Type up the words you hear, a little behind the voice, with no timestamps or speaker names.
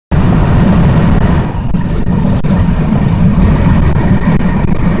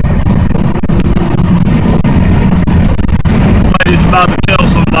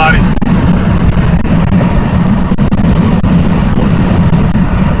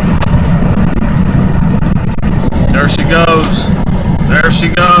goes. There she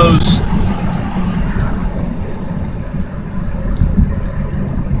goes.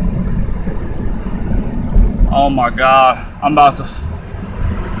 Oh my God, I'm about to...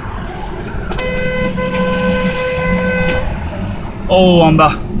 Oh, I'm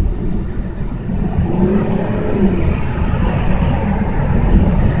about...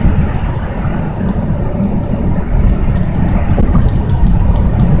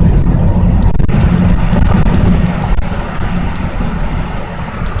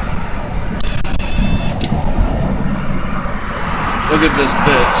 Look at this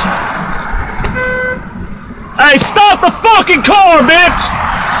bitch. Hey, stop the fucking car, bitch!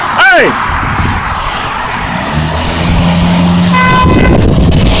 Hey!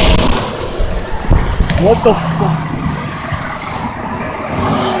 What the fuck?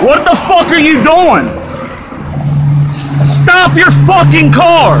 What the fuck are you doing? Stop your fucking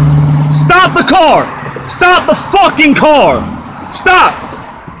car! Stop the car! Stop the fucking car! Stop!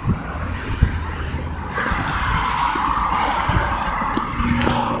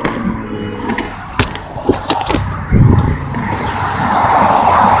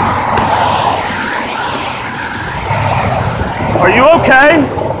 Are you okay?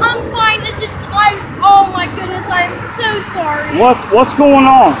 I'm fine. It's just oh my goodness, I am so sorry. What's going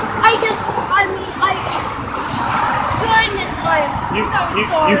on? Goodness, I am so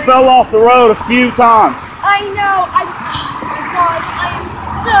sorry. You fell off the road a few times. I know. Oh my gosh, I am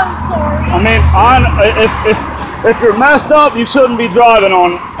so sorry. I mean, if you're messed up, you shouldn't be driving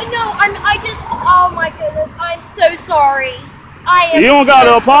on. No, oh my goodness, I'm so sorry. I am. You don't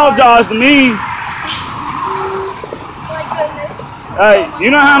gotta apologize to me. Hey, you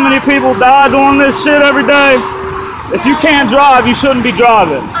know how many people die doing this shit every day? If you can't drive, you shouldn't be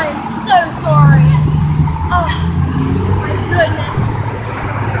driving. I'm so sorry. Oh, my goodness.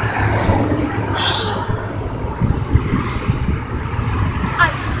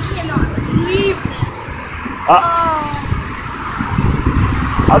 I just cannot believe this.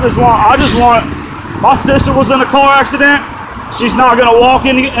 I just want, my sister was in a car accident. She's not gonna walk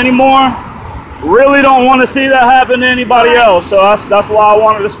anymore. Really don't want to see that happen to anybody else, so that's why I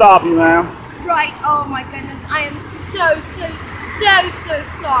wanted to stop you, man. Right. Oh my goodness, I am so sorry.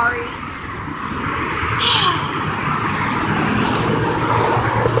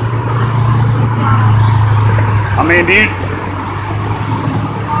 I mean, do you...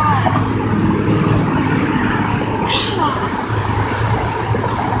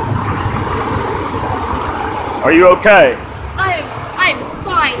 Are you okay? I'm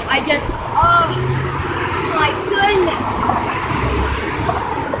fine. I just, oh my goodness.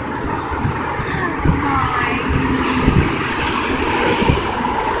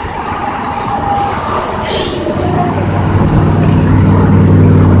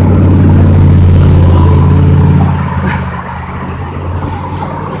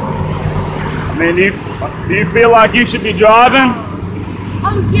 I mean, do you feel like you should be driving?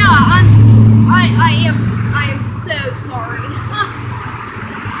 Oh yeah, I am so sorry.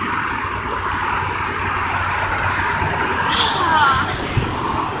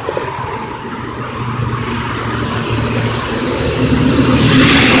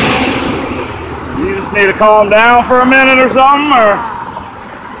 You just need to calm down for a minute or something, or?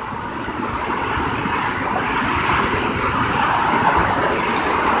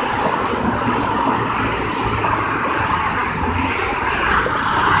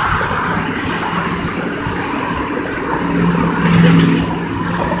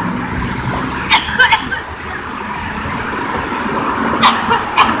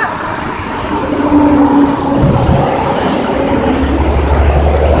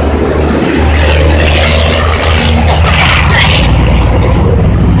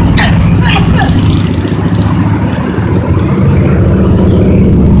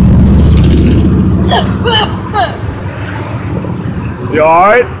 You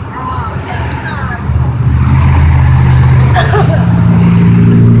alright? Oh, yes, sir.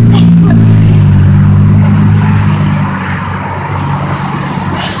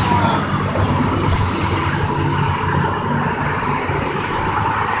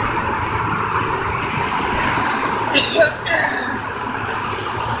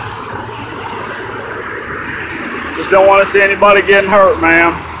 Just don't want to see anybody getting hurt,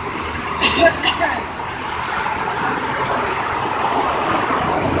 ma'am.